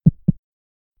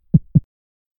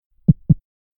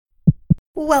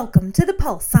Welcome to The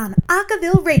Pulse on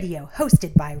Acaville Radio,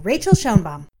 hosted by Rachel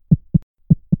Schoenbaum.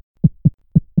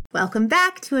 Welcome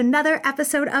back to another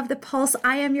episode of The Pulse.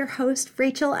 I am your host,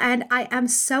 Rachel, and I am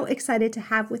so excited to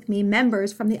have with me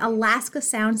members from the Alaska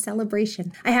Sound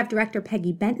Celebration. I have director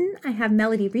Peggy Benton, I have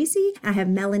Melody Reese, I have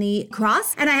Melanie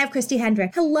Cross, and I have Christy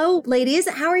Hendrick. Hello, ladies.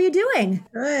 How are you doing?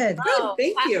 Good. Oh,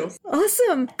 Thank you.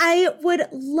 Awesome. I would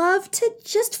love to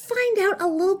just find out a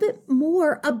little bit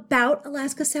more about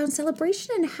Alaska Sound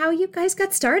Celebration and how you guys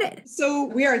got started. So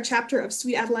we are a chapter of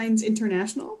Sweet Adelines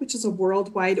International, which is a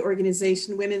worldwide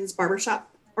organization, women's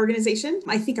barbershop organization.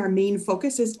 I think our main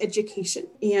focus is education.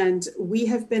 And we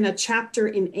have been a chapter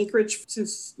in Anchorage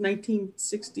since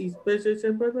 1960s.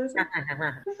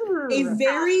 A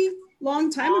very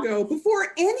long time ago, before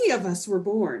any of us were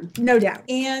born. No doubt.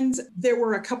 And there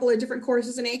were a couple of different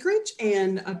choruses in Anchorage.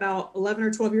 And about 11 or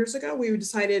 12 years ago, we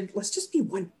decided, let's just be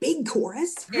one big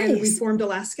chorus. Nice. And we formed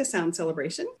Alaska Sound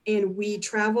Celebration. And we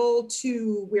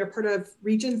we are part of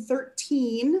Region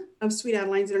 13 of Sweet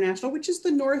Adelines International, which is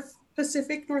the North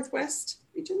Pacific Northwest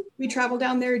region. We travel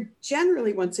down there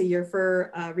generally once a year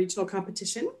for regional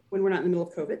competition when we're not in the middle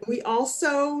of COVID. We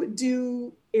also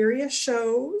do area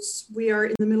shows. We are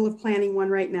in the middle of planning one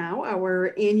right now,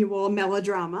 our annual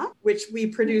melodrama, which we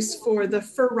produce for the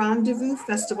Fur Rendezvous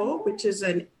Festival, which is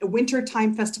a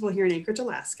wintertime festival here in Anchorage,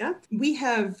 Alaska. We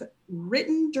have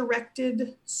written,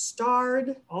 directed,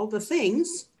 starred, all the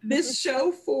things, this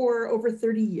show for over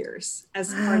 30 years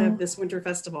as part of this winter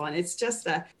festival. And it's just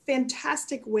a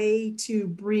fantastic way to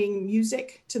bring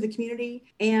music to the community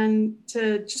and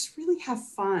to just really have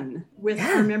fun with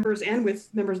our members and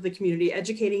with members of the community,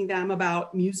 educating them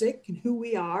about music and who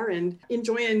we are and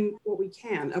enjoying what we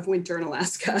can of winter in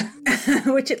Alaska.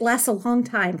 Which it lasts a long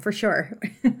time, for sure.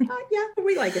 Yeah,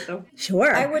 we like it though.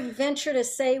 Sure. I would venture to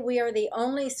say we are the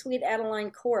only Sweet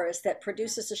Adeline chorus that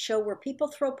produces a show where people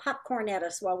throw popcorn at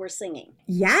us while we're singing.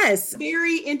 Yes.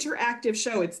 Very interactive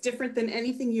show. It's different than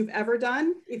anything you've ever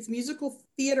done. It's musical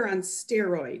theater on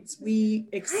steroids. We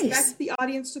expect the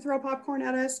audience to throw popcorn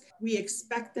at us. We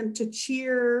expect them to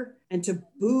cheer and to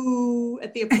boo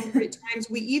at the appropriate times.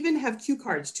 We even have cue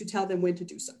cards to tell them when to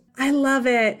do so. I love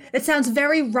it. It sounds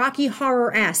very Rocky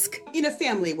Horror-esque. In a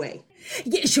family way.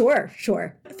 Yeah, sure.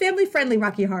 Family-friendly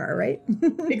Rocky Horror, right?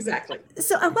 Exactly.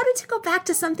 So I wanted to go back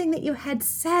to something that you had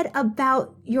said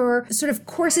about your sort of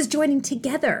courses joining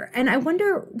together. And I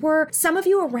wonder, were some of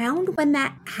you around when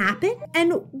that happened?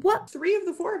 And what? 3 of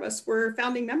the 4 of us were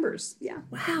founding members. Yeah.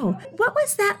 Wow. What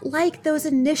was that like, those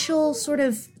initial sort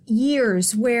of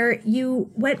years where you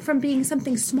went from being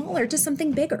something smaller to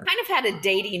something bigger? Kind of had a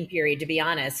dating period, to be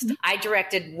honest. I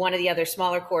directed one of the other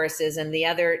smaller choruses, and the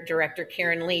other director,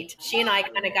 Karen Leet, she and I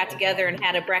kind of got together and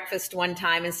had a breakfast one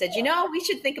time and said, we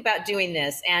should think about doing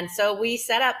this. And so we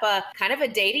set up a kind of a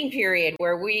dating period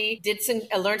where we did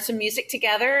learned some music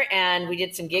together, and we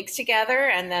did some gigs together.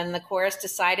 And then the chorus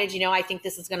decided, I think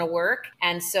this is going to work.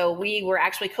 And so we were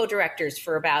actually co-directors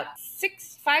for about 6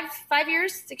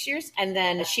 years. And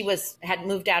then she had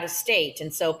moved out of state.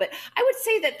 And so, but I would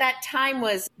say that time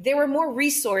there were more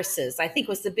resources, I think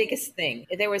was the biggest thing.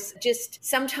 There was just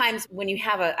sometimes when you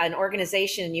have an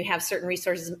organization and you have certain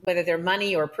resources, whether they're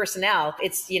money or personnel,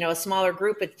 it's, a smaller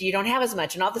group, but you don't have as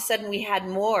much. And all of a sudden we had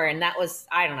more. And that was,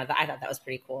 I don't know, I thought that was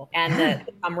pretty cool. And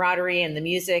the camaraderie and the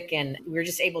music, and we were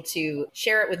just able to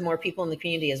share it with more people in the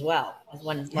community as well as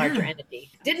one larger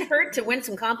entity. Didn't hurt to win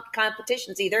some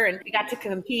competitions either. And we got to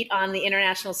compete on the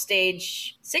international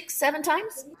stage 6-7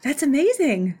 times. That's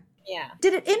amazing. Yeah.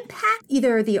 Did it impact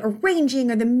either the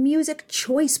arranging or the music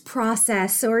choice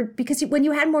process? Or because when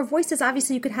you had more voices,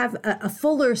 obviously you could have a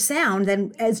fuller sound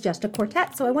than as just a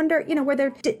quartet. So I wonder,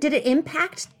 did it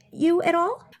impact you at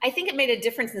all? I think it made a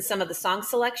difference in some of the song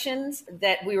selections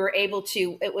that we were able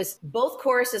to, both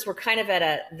choruses were kind of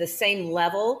at the same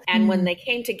level. And when they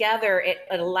came together, it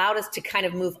allowed us to kind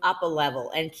of move up a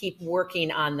level and keep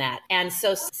working on that. And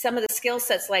so some of the skill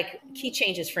sets, like key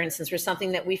changes, for instance, were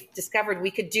something that we've discovered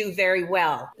we could do very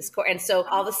well. And so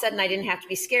all of a sudden I didn't have to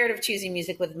be scared of choosing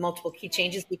music with multiple key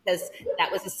changes, because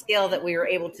that was a skill that we were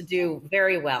able to do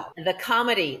very well. The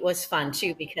comedy was fun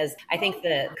too, because I think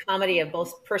the comedy of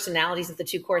both personalities of the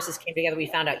 2 choruses came together. We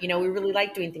found out, we really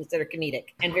like doing things that are comedic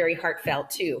and very heartfelt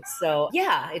too. So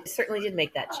yeah, it certainly did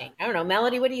make that change. I don't know,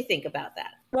 Melody, what do you think about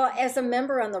that? Well, as a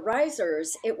member on the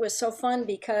Risers, it was so fun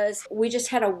because we just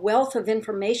had a wealth of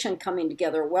information coming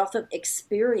together, a wealth of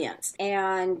experience,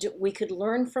 and we could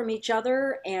learn from each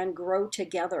other and grow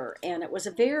together. And it was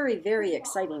a very, very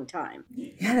exciting time.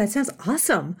 Yeah, that sounds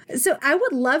awesome. So I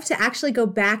would love to actually go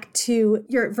back to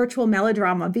your virtual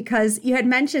melodrama, because you had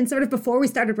mentioned sort of before we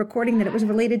started recording that it was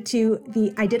related to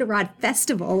the Iditarod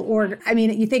Festival, or I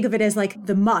mean, you think of it as like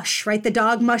the mush, right? The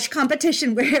dog mush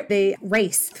competition where they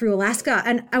race through Alaska.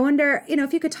 And I wonder,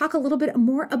 if you could talk a little bit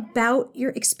more about your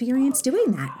experience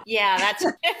doing that. Yeah, that's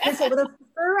And so the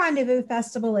Fur Rendezvous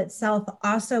Festival itself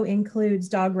also includes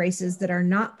dog races that are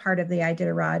not part of the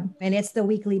Iditarod, and it's the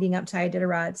week leading up to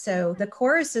Iditarod. So the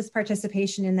chorus's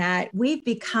participation in that, we've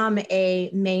become a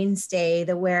mainstay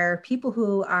where people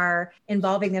who are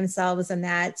involving themselves in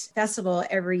that festival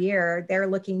every year, they're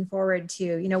looking forward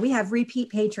to, we have repeat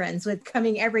patrons with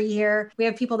coming every year. We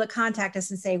have people that contact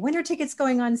us and say, when are tickets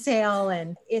going on sale?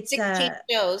 And it's 16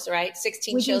 shows, right?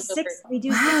 16 shows. We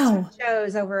do 16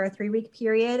 shows over a 3-week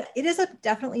period. It is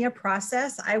definitely a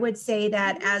process. I would say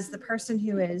that as the person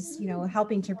who is,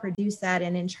 helping to produce that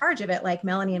and in charge of it, like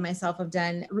Melanie and myself have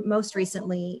done most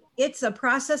recently, it's a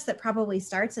process that probably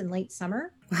starts in late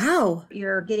summer. Wow.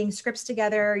 You're getting scripts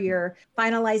together, you're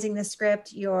finalizing the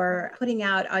script, you're putting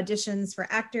out auditions for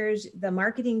actors. The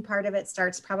marketing part of it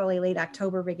starts probably late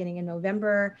October, beginning in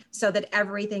November, so that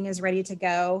everything is ready to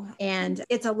go. And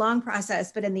it's a long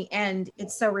process, but in the end,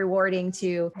 it's so rewarding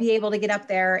to be able to get up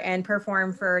there and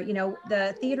perform for,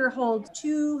 the theater holds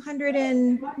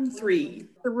 203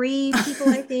 people,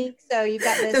 I think. So you've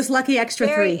got this those lucky extra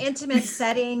very 3 intimate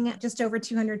setting, just over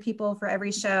 200 people for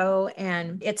every show.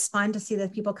 And it's fun to see the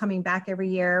people coming back every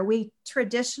year. We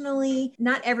traditionally,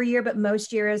 not every year, but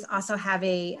most years also have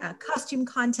a costume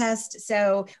contest.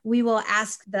 So we will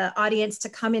ask the audience to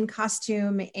come in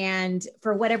costume, and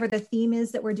for whatever the theme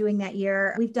is that we're doing that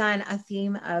year. We've done a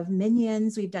theme of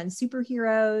minions. We've done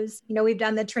superheroes. We've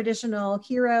done the traditional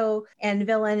hero and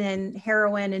villain and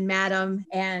heroine and madam.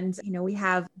 And, we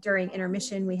have during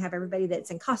intermission, we have everybody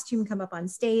that's in costume come up on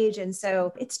stage. And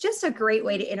so it's just a great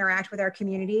way to interact with our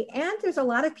community. And there's a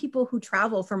lot of people who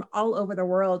travel from all over the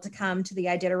world to come to the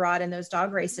Iditarod and those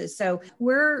dog races. So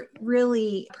we're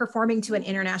really performing to an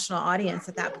international audience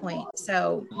at that point.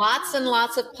 So lots and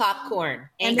lots of popcorn.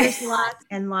 And there's lots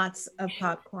and lots of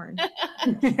popcorn. So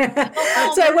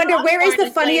I wonder, where is the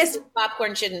funniest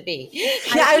popcorn shouldn't be?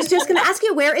 Yeah, I was just going to ask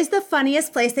you, where is the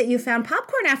funniest place that you found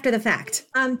popcorn after the fact?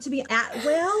 To be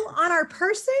on our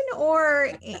person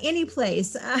or any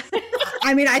place.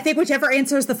 I mean, I think whichever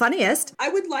answer is the funniest. I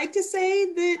would like to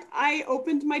say that I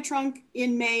opened my trunk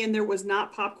in May and there was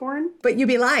not popcorn. But you'd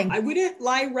be lying. I wouldn't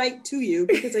lie right to you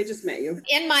because I just met you.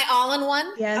 In my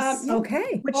all-in-one? Yes.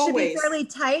 Okay. Which Always. should be fairly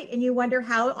tight, and you wonder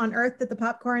how on earth did the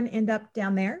popcorn end up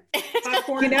down there?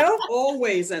 Popcorn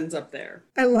always ends up there.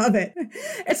 I love it.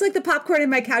 It's like the popcorn in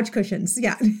my couch cushions.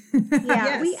 Yeah.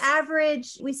 Yeah.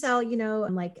 Yes. We sell,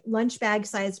 like lunch bag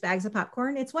sized bags of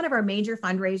popcorn. It's one of our major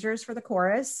fundraisers for the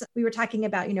chorus. We were talking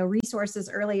about, resources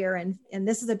earlier, and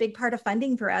this is a big part of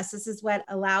funding for us. This is what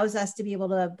allows us to be able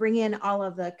to bring in all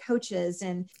of the coaches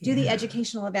and do the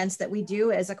educational events that we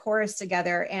do as a chorus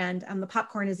together. And the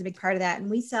popcorn is a big part of that. And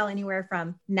we sell anywhere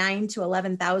from 9,000 to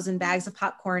 11,000 bags of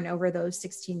popcorn over those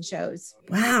 16 shows.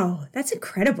 Wow. That's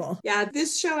incredible. Yeah.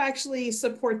 This show actually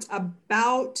supports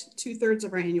about 2/3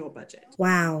 of our annual budget.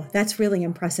 Wow. That's really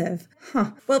impressive.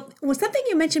 Huh. Well, something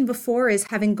you mentioned before is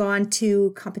having gone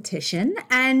to competition,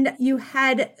 and you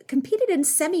had competed in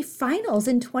semifinals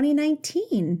in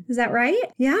 2019. Is that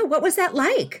right? Yeah. What was that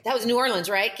like? That was New Orleans,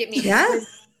 right? Get me. Yeah.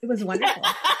 It was wonderful.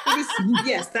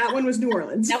 Yes, that one was New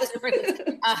Orleans. That was New Orleans.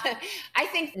 I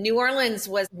think New Orleans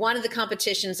was one of the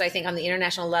competitions, I think, on the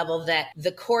international level that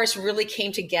the chorus really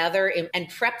came together and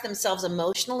prepped themselves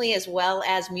emotionally as well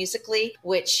as musically,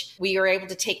 which we were able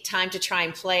to take time to try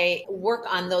and work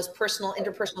on those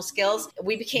interpersonal skills.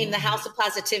 We became the house of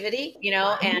positivity,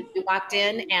 and we walked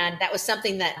in, and that was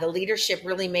something that the leadership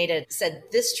really said,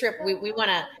 this trip, we want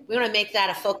to make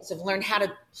that a focus of learn how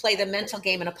to play the mental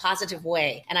game in a positive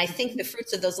way. And I think the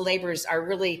fruits of those labors are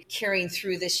really carrying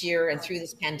through this year and through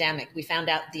this pandemic. We found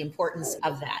out the importance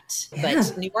of that. Yeah.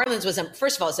 But New Orleans was,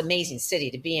 first of all, it's an amazing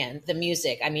city to be in. The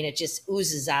music, it just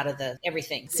oozes out of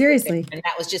everything. Seriously. And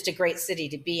that was just a great city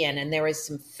to be in. And there was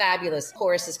some fabulous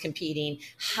choruses competing,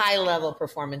 high level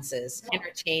performances,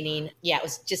 entertaining. Yeah,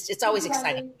 it's always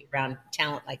exciting to be around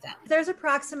talent like that. There's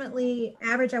approximately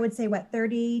average, I would say,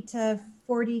 30 to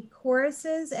 40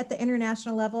 choruses at the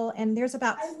international level, and there's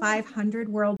about 500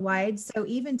 worldwide. So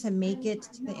even to make it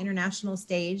to the international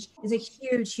stage is a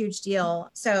huge, huge deal.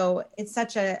 So it's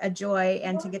such a joy,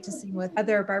 and to get to sing with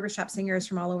other barbershop singers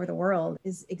from all over the world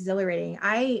is exhilarating.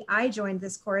 I joined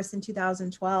this chorus in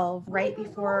 2012, right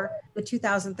before the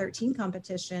 2013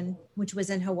 competition, which was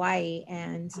in Hawaii,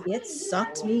 and it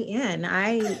sucked me in.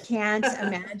 I can't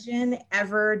imagine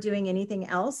ever doing anything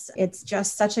else. It's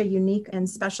just such a unique and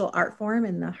special art form,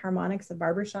 and the harmonics of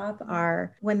barbershop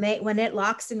are, when it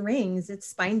locks and rings, it's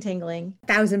spine tingling.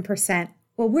 1,000%.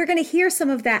 Well, we're going to hear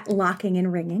some of that locking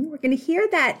and ringing. We're going to hear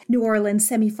that New Orleans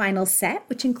semifinal set,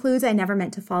 which includes I Never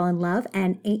Meant to Fall in Love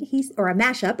and Ain't He, or a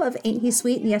mashup of Ain't He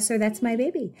Sweet and Yes Sir, That's My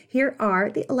Baby. Here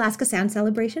are the Alaska Sound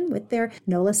Celebration with their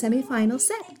NOLA semifinal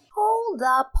set.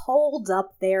 Hold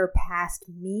up there past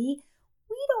me.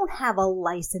 We don't have a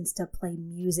license to play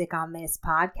music on this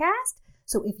podcast.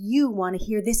 So if you want to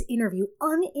hear this interview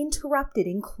uninterrupted,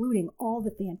 including all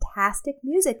the fantastic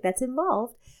music that's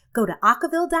involved, go to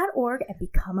acaville.org and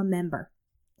become a member.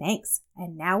 Thanks.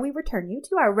 And now we return you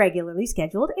to our regularly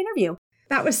scheduled interview.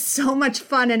 That was so much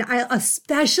fun. And I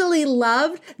especially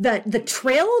loved the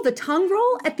trill, the tongue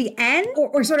roll at the end,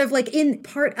 or sort of like in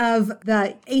part of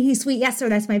the Ain't He Sweet, Yes Sir,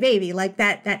 That's My Baby, like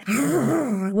that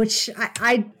which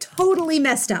I totally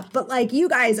messed up, but like you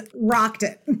guys rocked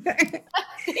it.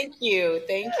 Thank you.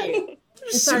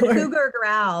 It's our cougar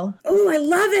growl. Oh, I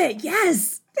love it.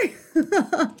 Yes.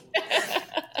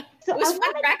 It was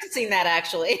fun practicing that,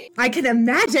 actually. I can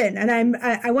imagine. And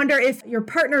I wonder if your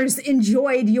partners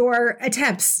enjoyed your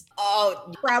attempts.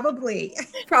 Oh, Probably.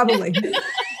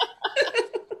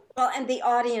 Well, and the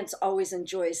audience always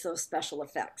enjoys those special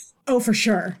effects. Oh, for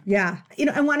sure. Yeah.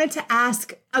 I wanted to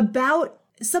ask about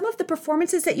some of the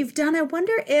performances that you've done. I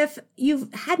wonder if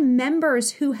you've had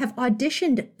members who have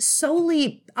auditioned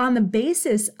solely on the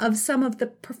basis of some of the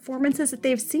performances that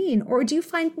they've seen, or do you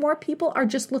find more people are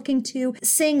just looking to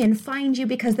sing and find you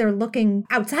because they're looking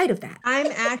outside of that?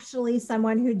 I'm actually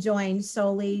someone who joined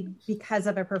solely because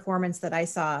of a performance that I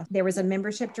saw. There was a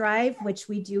membership drive, which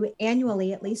we do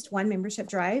annually, at least one membership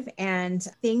drive, and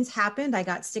things happened. I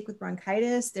got sick with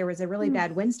bronchitis. There was a really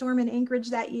bad windstorm in Anchorage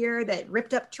that year that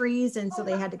ripped up trees, and so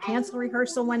they had to cancel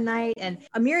rehearsal one night, and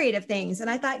a myriad of things. And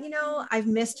I thought, I've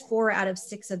missed 4 out of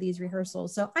 6 of these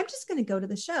rehearsals, so I'm just going to go to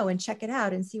the show and check it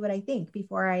out and see what I think.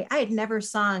 Before I had never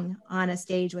sung on a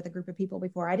stage with a group of people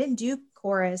before. I didn't do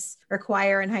chorus or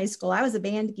choir in high school. I was a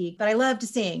band geek, but I loved to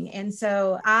sing. And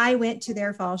so I went to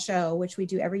their fall show, which we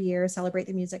do every year, Celebrate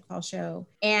the Music Fall Show.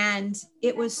 And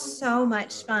it was so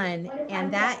much fun.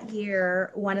 And that year,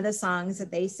 one of the songs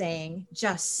that they sang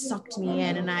just sucked me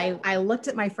in. And I looked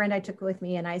at my friend I took with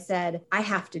me and I said, I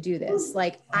have to do this.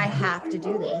 Like, I have to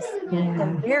do this. And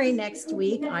the very next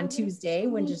week on Tuesday,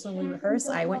 when we rehearse,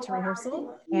 I went to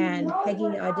rehearsal and Peggy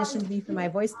auditioned me for my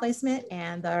voice placement,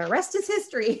 and the rest is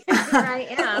history. Here I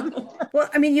am. Well,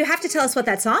 you have to tell us what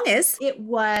that song is. It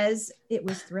was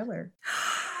Thriller.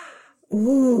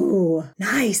 Ooh,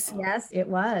 nice. Yes, it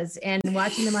was. And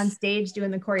watching them on stage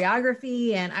doing the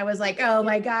choreography, and I was like, oh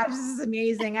my gosh, this is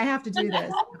amazing. I have to do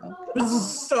this. This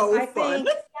is so fun.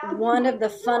 One of the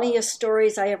funniest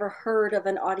stories I ever heard of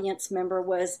an audience member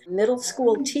was a middle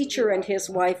school teacher and his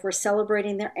wife were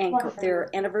celebrating their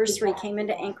anniversary, came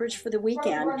into Anchorage for the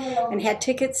weekend and had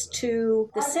tickets to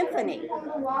the symphony.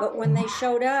 But when they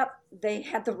showed up, they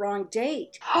had the wrong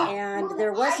date, and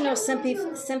there was no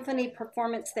symphony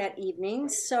performance that evening.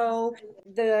 So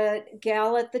the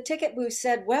gal at the ticket booth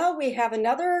said, well, we have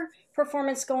another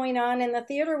performance going on in the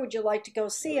theater. Would you like to go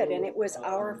see it? And it was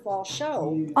our fall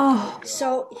show. Oh.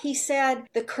 So he said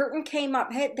the curtain came up.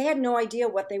 They had no idea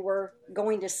what they were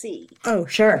going to see. Oh,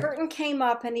 sure. The curtain came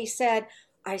up and he said,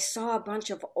 I saw a bunch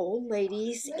of old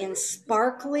ladies in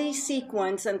sparkly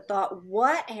sequins and thought,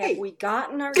 what have we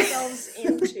gotten ourselves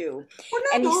into?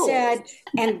 And he said,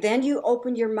 and then you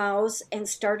opened your mouths and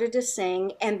started to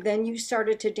sing, and then you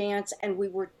started to dance, and we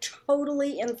were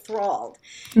totally enthralled.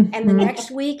 Mm-hmm. And the next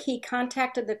week, he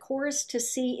contacted the chorus to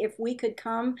see if we could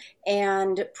come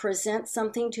and present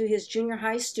something to his junior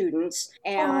high students.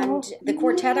 And the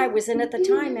quartet I was in at the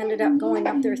time ended up going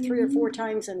up there 3 or 4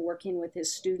 times and working with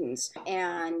his students.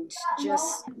 And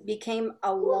just became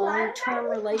a long-term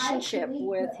relationship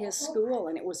with his school,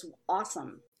 and it was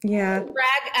awesome. Yeah.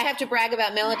 I have to brag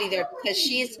about Melody there because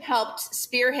she's helped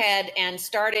spearhead and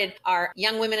started our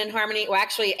Young Women in Harmony. Well,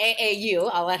 actually AAU.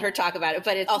 I'll let her talk about it,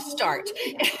 but I'll start.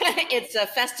 It's a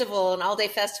festival, an all-day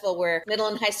festival where middle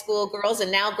and high school girls,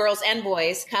 and now girls and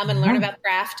boys, come and learn about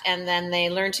craft, and then they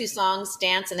learn 2 songs,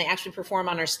 dance, and they actually perform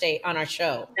on our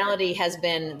show. Melody has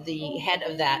been the head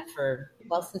of that for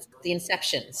well, since the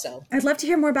inception. So I'd love to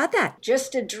hear more about that.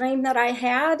 Just a dream that I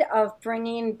had of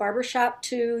bringing barbershop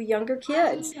to younger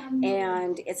kids.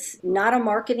 And it's not a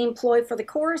marketing ploy for the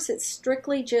chorus. It's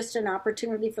strictly just an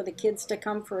opportunity for the kids to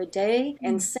come for a day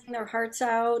and sing their hearts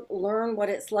out, learn what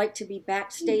it's like to be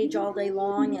backstage all day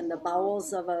long in the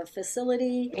bowels of a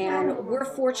facility. And we're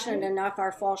fortunate enough,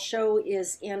 our fall show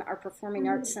is in our Performing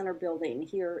Arts Center building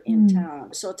here in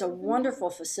town. So it's a wonderful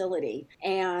facility.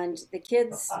 And the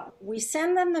kids, we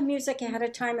send them the music ahead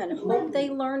of time and hope they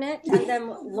learn it, and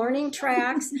them learning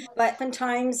tracks. But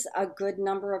oftentimes a good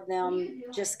number of them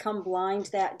just come blind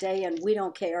that day, and we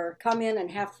don't care. Come in and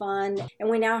have fun. And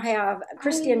we now have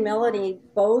Christy and Melody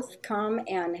both come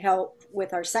and help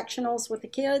with our sectionals with the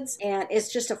kids, and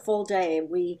it's just a full day.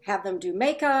 We have them do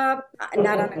makeup,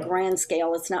 not on a grand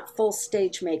scale, it's not full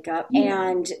stage makeup,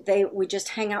 and we just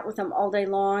hang out with them all day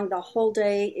long. The whole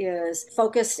day is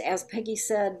focused, as Peggy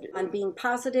said, on being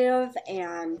positive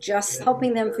and just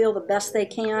helping them feel the best they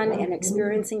can and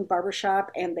experiencing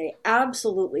barbershop, and they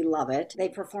absolutely love it. They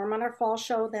perform on our fall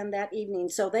show then that evening,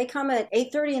 so they come at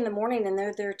 8:30 in the morning and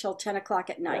they're there till 10 o'clock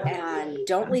at night, and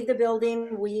don't leave the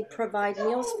building. We provide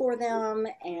meals for them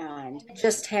and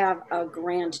just have a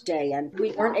grand day. And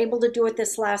we weren't able to do it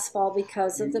this last fall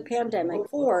because of the pandemic,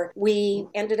 or we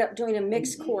ended up doing a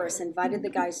mixed chorus, invited the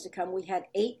guys to come. We had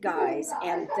 8 guys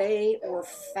and they were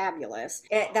fabulous.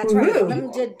 That's right. One of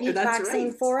them did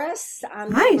beatboxing for us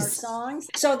on our songs.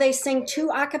 So they sing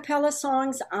 2 a cappella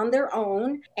songs on their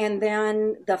own, and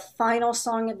then the final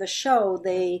song of the show,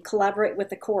 they collaborate with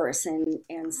the chorus and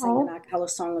sing an a cappella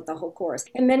song with the whole chorus.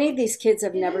 And many of these kids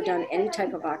have never done any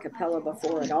type of a cappella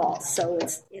before at all. So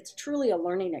it's truly a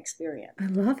learning experience. I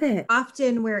love it.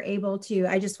 Often we're able to,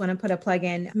 I just want to put a plug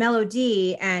in,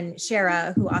 Melody and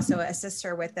Shara, who also assist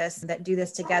her with this, that do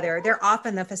this together. They're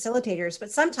often the facilitators,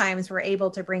 but sometimes we're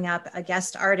able to bring up a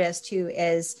guest artist who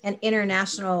is an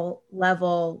international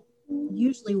level,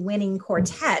 usually winning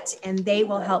quartet, and they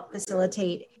will help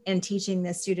facilitate and teaching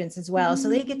the students as well. So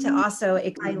they get to also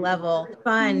a high level,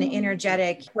 fun,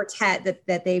 energetic quartet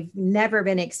that they've never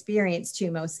been exposed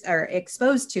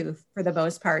to for the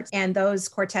most part. And those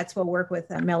quartets will work with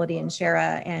Melody and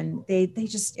Shara, and they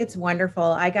just, it's wonderful.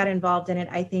 I got involved in it,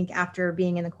 I think, after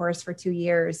being in the chorus for 2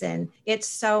 years, and it's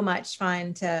so much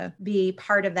fun to be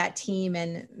part of that team.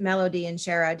 And Melody and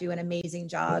Shara do an amazing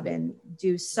job and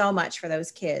do so much for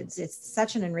those kids. It's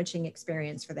such an enriching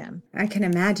experience for them. I can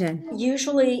imagine.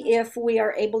 Usually, if we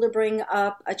are able to bring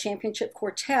up a championship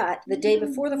quartet the day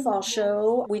before the fall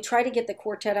show, we try to get the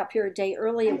quartet up here a day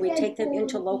early, and we take them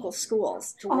into local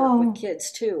schools to work with kids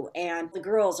too. And the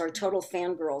girls are total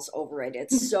fangirls over it.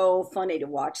 It's so funny to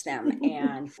watch them.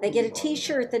 And they get a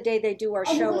t-shirt the day they do our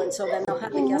show, and so then they'll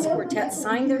have the guest quartet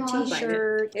sign their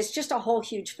t-shirt. It's just a whole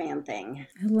huge fan thing.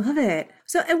 I love it.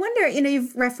 So I wonder,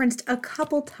 you've referenced a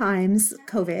couple times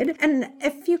COVID, and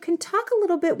if you can talk a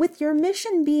little bit, with your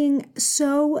mission being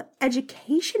so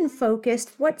education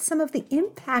focused, what some of the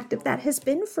impact of that has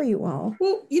been for you all?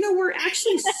 Well, we're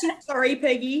actually sorry,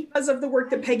 Peggy, because of the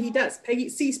work that Peggy does.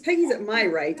 Peggy's at my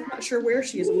right. I'm not sure where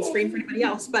she is on the screen for anybody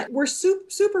else, but we're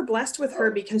super blessed with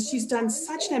her because she's done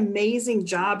such an amazing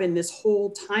job in this whole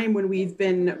time when we've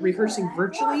been rehearsing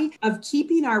virtually, of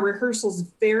keeping our rehearsals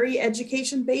very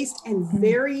education based and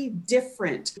very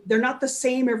different. They're not the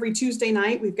same every Tuesday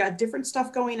night. We've got different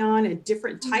stuff going on and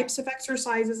different types of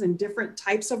exercises and different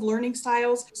types of learning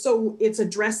styles. So it's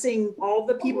addressing all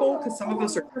the people, because some of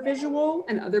us are visual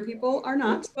and other people are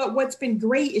not. But what's been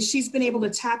great is she's been able to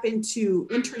tap into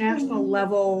international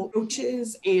level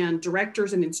coaches and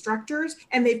directors and instructors,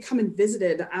 and they've come and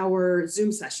visited our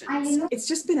Zoom sessions. It's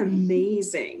just been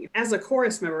amazing. As a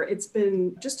chorus member, it's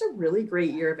been just a really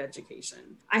great year of education.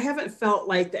 I haven't felt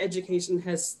like the education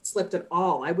has slipped at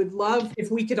all. I would love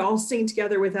if we could all sing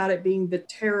together without it being the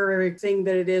terror thing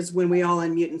that it is when we all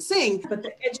unmute and sing. But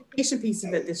the education piece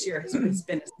of it this year has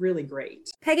been really great.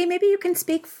 Peggy, maybe you can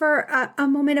speak for a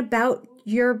moment about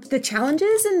the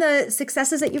challenges and the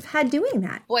successes that you've had doing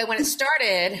that. Boy, when it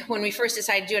started, when we first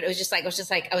decided to do it,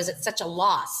 I was at such a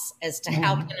loss as to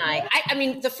how can I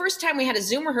mean, the first time we had a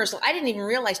Zoom rehearsal, I didn't even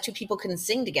realize 2 people couldn't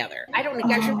sing together. I don't know,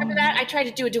 you guys remember that? I tried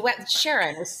to do a duet with Shara,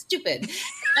 and it was stupid.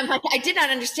 I'm like, I did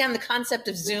not understand the concept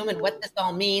of Zoom and what this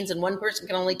all means, and one person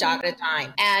can only talk at a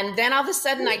time. And then all of a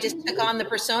sudden, I just took on the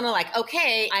persona like,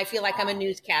 okay, I feel like I'm a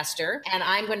newscaster, and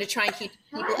I'm going to try and keep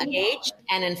people engaged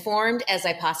and informed as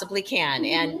I possibly can. can.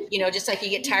 And, just like you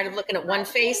get tired of looking at one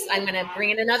face, I'm going to bring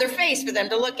in another face for them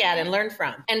to look at and learn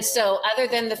from. And so other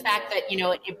than the fact that,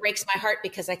 it breaks my heart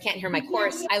because I can't hear my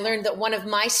chorus, I learned that one of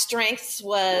my strengths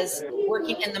was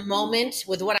working in the moment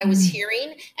with what I was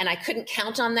hearing. And I couldn't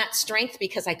count on that strength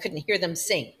because I couldn't hear them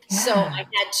sing. Yeah. So I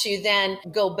had to then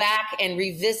go back and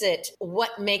revisit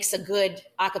what makes a good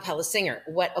a cappella singer.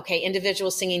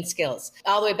 Individual singing skills,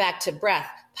 all the way back to breath,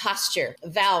 posture,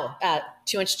 vowel,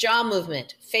 2-inch jaw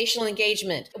movement, facial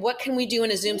engagement. What can we do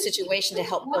in a Zoom situation to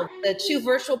help build? The 2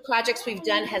 virtual projects we've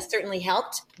done has certainly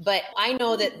helped, but I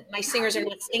know that my singers are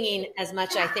not singing as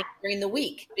much, I think, during the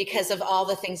week because of all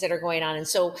the things that are going on. And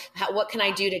so what can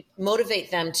I do to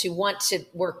motivate them to want to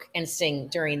work and sing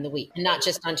during the week, and not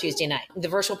just on Tuesday night? The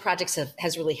virtual projects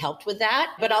has really helped with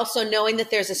that, but also knowing that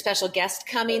there's a special guest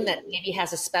coming that maybe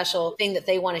has a special thing that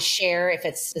they want to share, if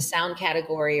it's the sound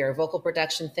category or vocal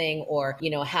production thing, or,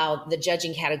 how the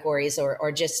judging categories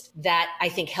or just that, I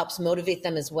think helps motivate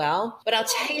them as well. But I'll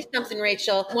tell you something,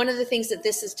 Rachel, one of the things that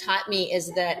this has taught me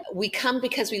is that we come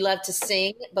because we love to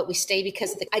sing, but we stay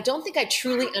because I don't think I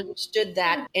truly understood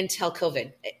that until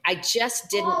COVID. I just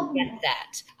didn't get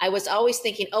that. I was always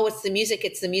thinking, it's the music,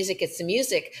 it's the music, it's the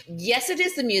music. Yes, it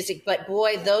is the music, but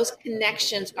boy, those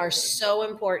connections are so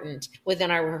important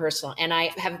within our rehearsal. And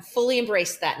I have fully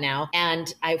embraced that now.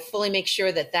 And I fully make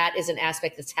sure that is an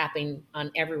aspect that's happening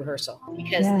on every rehearsal,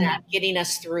 because that's getting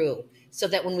us through, so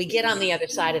that when we get on the other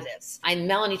side of this, and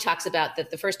Melanie talks about that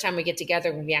the first time we get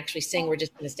together, when we actually sing, we're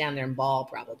just going to stand there and bawl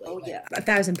probably. Oh, yeah.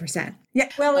 1,000%. Yeah.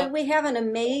 Well, and we have an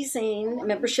amazing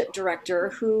membership director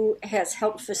who has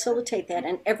helped facilitate that.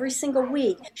 And every single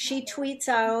week, she tweets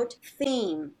out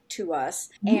theme to us.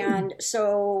 And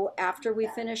so after we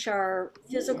finish our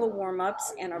physical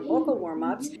warm-ups and our vocal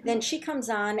warm-ups, then she comes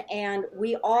on and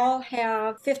we all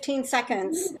have 15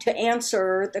 seconds to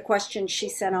answer the question she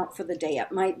sent out for the day.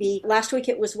 It might be, last week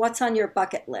it was, what's on your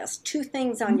bucket list? 2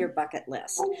 things on your bucket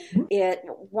list.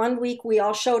 One week we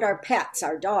all showed our pets,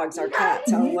 our dogs, our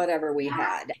cats, or whatever we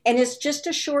had. And it's just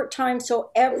a short time,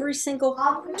 so every single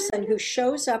person who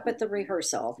shows up at the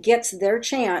rehearsal gets their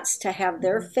chance to have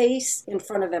their face in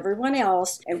front of everyone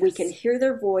else, and we can hear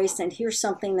their voice and hear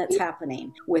something that's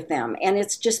happening with them. And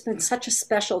it's just been such a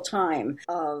special time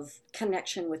of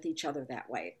connection with each other that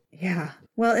way. Yeah.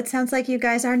 Well, it sounds like you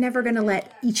guys are never going to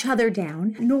let each other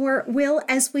down, nor will,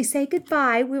 as we say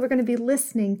goodbye, we were going to be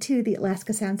listening to the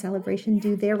Alaska Sound Celebration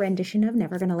do their rendition of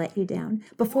Never Gonna Let You Down.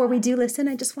 Before we do listen,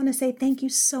 I just want to say thank you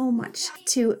so much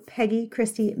to Peggy,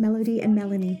 Christy, Melody, and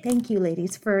Melanie. Thank you,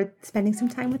 ladies, for spending some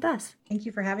time with us. Thank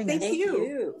you for having us. Thank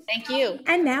you. Thank you.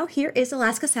 And now here is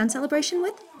Alaska Sound Celebration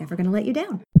with Never Gonna Let You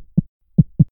Down.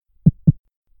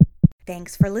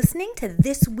 Thanks for listening to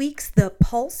this week's The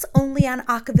Pulse, only on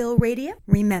Acaville Radio.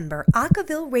 Remember,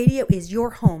 Acaville Radio is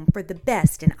your home for the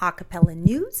best in a cappella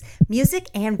news, music,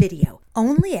 and video.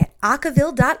 Only at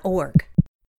acaville.org.